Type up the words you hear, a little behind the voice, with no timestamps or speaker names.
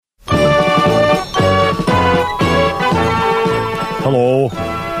Hello.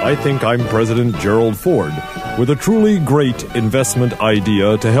 I think I'm President Gerald Ford, with a truly great investment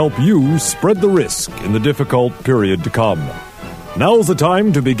idea to help you spread the risk in the difficult period to come. Now's the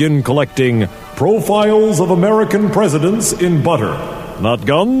time to begin collecting profiles of American presidents in butter. Not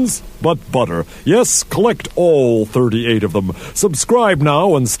guns, but butter. Yes, collect all 38 of them. Subscribe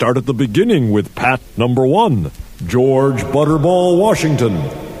now and start at the beginning with Pat number 1, George Butterball Washington.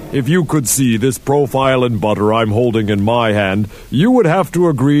 If you could see this profile in butter I'm holding in my hand, you would have to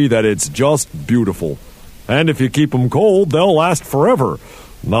agree that it's just beautiful. And if you keep them cold, they'll last forever.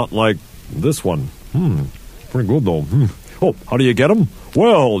 Not like this one. Pretty good, though. Oh, how do you get them?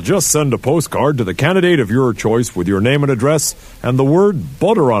 Well, just send a postcard to the candidate of your choice with your name and address and the word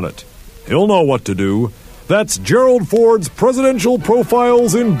butter on it. He'll know what to do. That's Gerald Ford's Presidential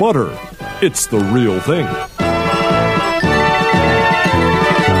Profiles in Butter. It's the real thing.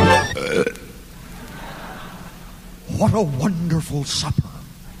 What a wonderful supper.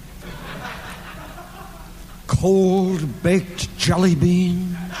 Cold baked jelly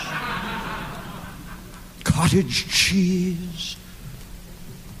beans, cottage cheese,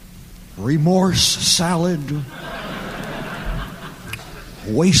 remorse salad,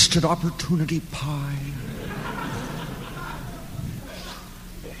 wasted opportunity pie.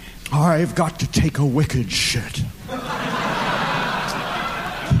 I've got to take a wicked shit.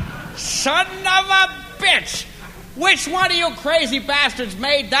 Son of a bitch! Which one of you crazy bastards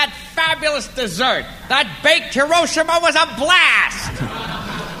made that fabulous dessert? That baked Hiroshima was a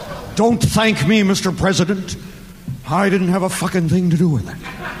blast! Don't thank me, Mr. President. I didn't have a fucking thing to do with it.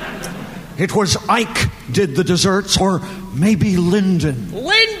 It was Ike did the desserts, or maybe Lyndon.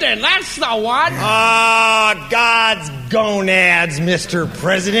 Lyndon, that's the one! Ah, God's gonads, Mr.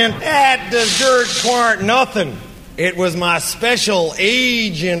 President. That dessert weren't nothing. It was my special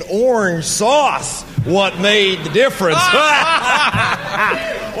Agent Orange sauce what made the difference.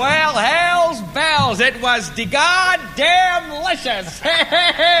 Well, hell's bells, it was the goddamn-licious.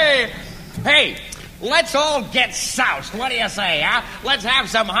 Hey, let's all get soused. What do you say, huh? Let's have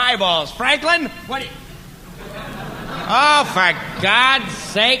some highballs. Franklin, what do you... Oh, for God's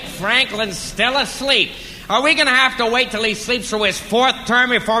sake, Franklin's still asleep. Are we going to have to wait till he sleeps through his 4th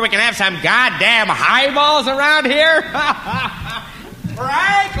term before we can have some goddamn highballs around here?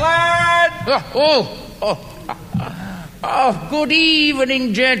 Franklin! Oh, good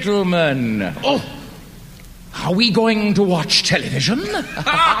evening, gentlemen. Oh, are we going to watch television?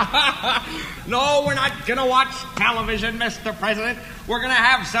 No, we're not going to watch television, Mr. President. We're going to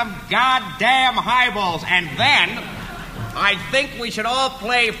have some goddamn highballs, and then I think we should all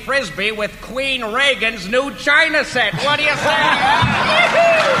play Frisbee with Queen Reagan's new China set. What do you say?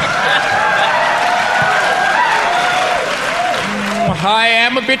 I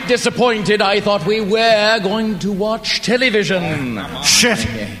am a bit disappointed. I thought we were going to watch television. Shit.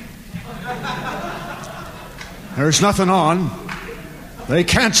 There's nothing on. They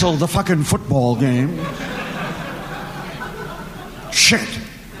canceled the fucking football game. Shit.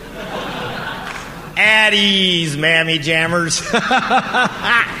 At ease, mammy jammers. It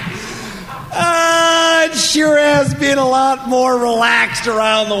sure has been a lot more relaxed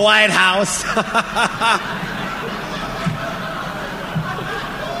around the White House.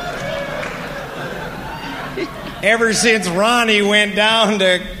 Ever since Ronnie went down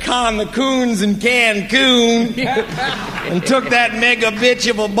to con the coons in Cancun and took that mega bitch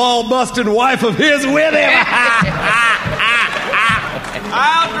of a ball-busted wife of his with him.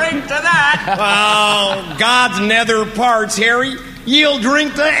 I'll drink to that. Oh, God's nether parts, Harry. You'll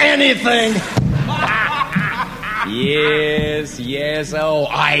drink to anything. Yes. Oh,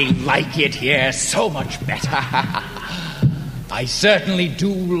 I like it here so much better. I certainly do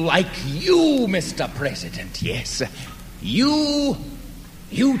like you, Mr. President, yes. You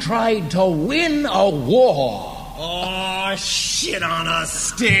tried to win a war. Oh, shit on a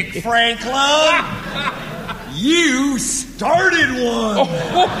stick, Franklin. You started one.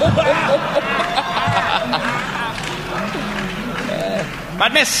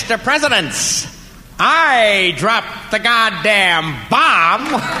 But, Mr. President, I dropped the goddamn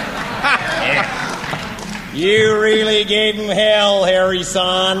bomb. You really gave him hell, Harry,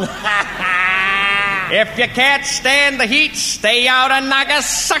 son. If you can't stand the heat, stay out of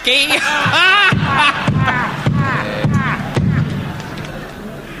Nagasaki.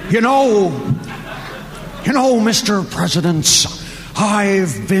 You know, Mr. President,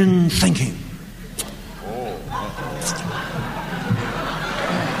 I've been thinking.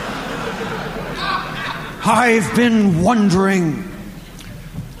 I've been wondering,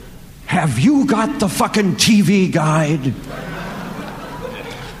 have you got the fucking TV guide?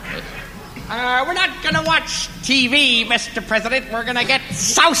 We're not going to watch TV, Mr. President. We're going to get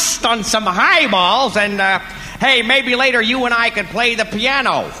soused on some highballs, and, hey, maybe later you and I could play the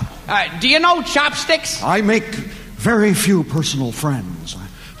piano. Do you know chopsticks? I make very few personal friends.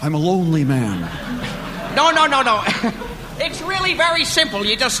 I'm a lonely man. No. It's really very simple.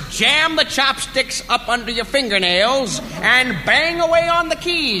 You just jam the chopsticks up under your fingernails and bang away on the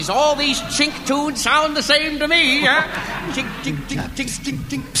keys. All these chink tunes sound the same to me, huh? Chink, chink, chink, chink, chink,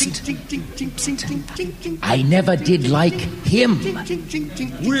 chink, chink, chink, chink, chink, chink, chink, chink, chink. I never did like him.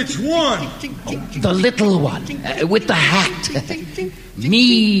 Which one? The little one with the hat.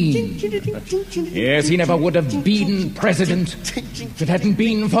 Mean. Yes, he never would have been president if it hadn't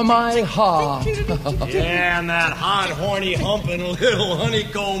been for my heart. Yeah, and that hot, horny, humping little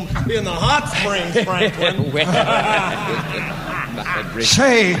honeycomb in the hot springs, Franklin.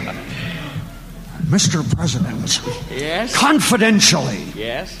 Say, Mr. President. Yes? Confidentially.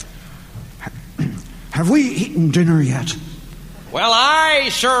 Yes? Have we eaten dinner yet? Well, I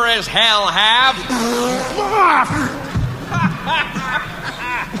sure as hell have.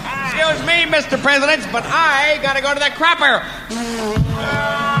 Excuse me, Mr. President, but I gotta go to the crapper.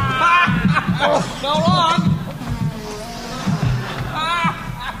 So long.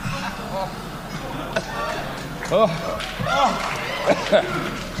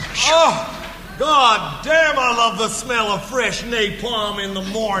 God damn, I love the smell of fresh napalm in the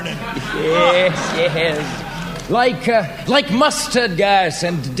morning. Yes. Like mustard gas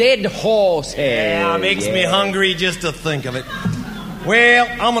and dead horse hair. Yeah, makes me hungry just to think of it. Well,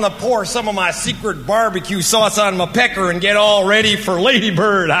 I'm gonna pour some of my secret barbecue sauce on my pecker and get all ready for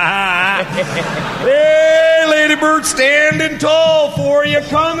Ladybird. Hey, Ladybird, standing tall for you,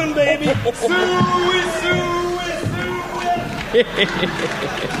 coming, baby.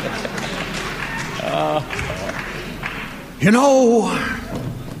 You know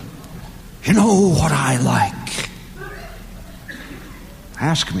what I like?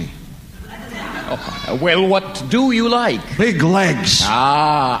 Ask me. Well, what do you like? Big legs.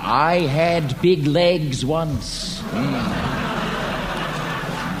 I had big legs once.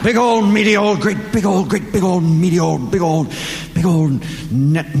 Big old, meaty old, great big old, meaty old, big old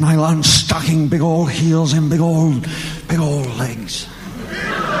net nylon stocking, big old heels, and big old legs.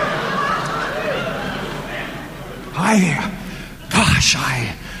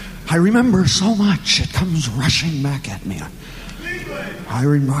 I remember so much. It comes rushing back at me. I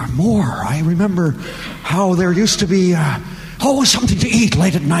remember how there used to be something to eat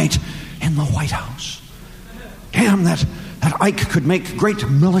late at night in the White House. Damn, that Ike could make great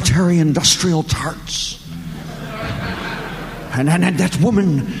military industrial tarts. And that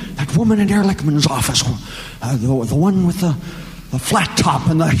woman in Ehrlichman's office, the one with the flat top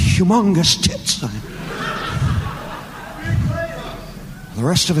and the humongous tits. The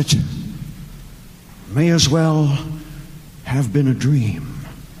rest of it may as well have been a dream.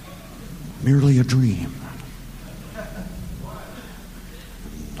 Merely a dream.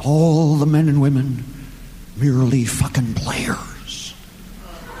 All the men and women, merely fucking players.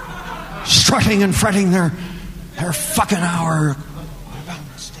 Strutting and fretting their fucking hour.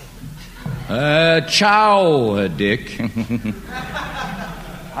 Chow, Dick.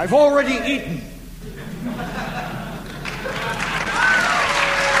 I've already eaten.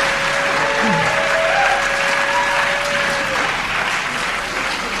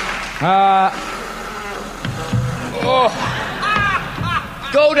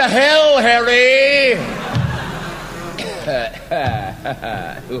 Go to hell, Harry.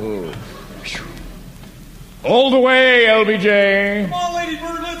 All the way, LBJ. Come on, Lady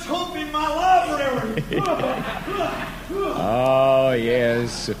Bird, let's hump in my library. Oh,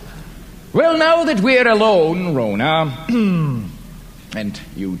 yes. Well, now that we're alone, Rona, and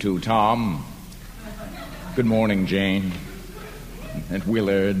you too, Tom. Good morning, Jane. And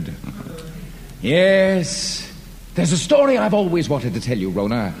Willard. Yes, there's a story I've always wanted to tell you,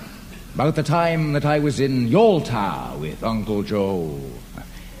 Rona, about the time that I was in Yalta with Uncle Joe.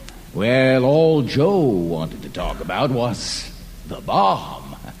 Well, all Joe wanted to talk about was the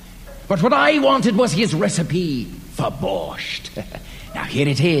bomb. But what I wanted was his recipe for borscht. Now, here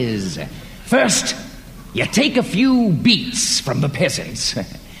it is. First, you take a few beets from the peasants.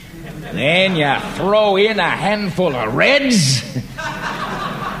 Then you throw in a handful of reds,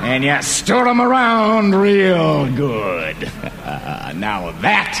 and you stir them around real good. Now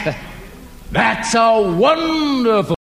that's a wonderful